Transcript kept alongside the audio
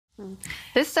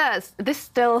This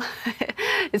still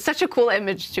is such a cool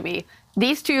image to me.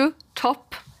 These two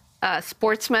top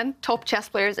sportsmen, top chess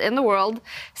players in the world,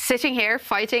 sitting here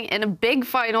fighting in a big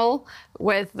final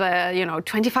with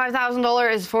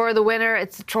 $25,000 for the winner.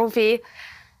 It's a trophy.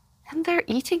 And they're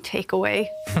eating takeaway.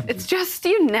 It's just,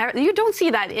 you don't see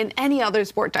that in any other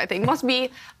sport, I think. Must be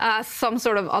some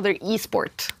sort of other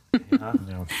e-sport.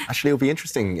 Yeah. Actually, it'll be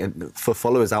interesting for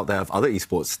followers out there of other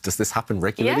esports. Does this happen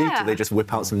regularly? Yeah. Do they just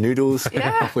whip out some noodles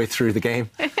halfway through the game?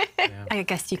 I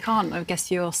guess you can't. I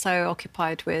guess you're so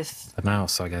occupied with the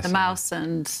mouse, I guess. The mouse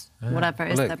and whatever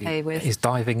it is they play with. He's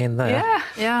diving in there.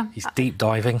 Yeah. He's deep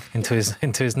diving into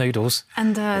his noodles.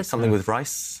 And something with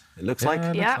rice. It looks like.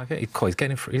 Yeah. Looks like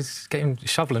it. He's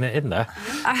shoveling it in there.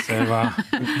 So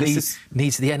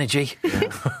needs the energy. Yeah.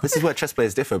 This is where chess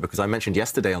players differ, because I mentioned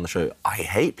yesterday on the show, I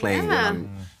hate playing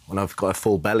when I've got a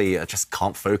full belly. I just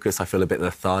can't focus. I feel a bit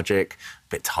lethargic, a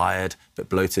bit tired, a bit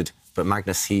bloated. But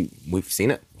Magnus, we've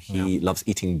seen it. He loves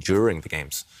eating during the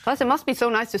games. Plus, it must be so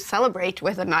nice to celebrate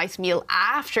with a nice meal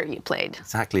after you played.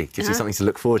 Exactly. Gives you something to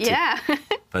look forward to. Yeah.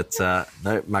 But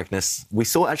no, Magnus, we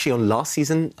saw actually on last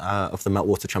season of the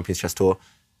Meltwater Champions Chess Tour,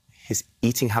 his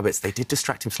eating habits, they did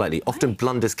distract him slightly. Often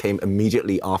blunders came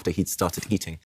immediately after he'd started eating.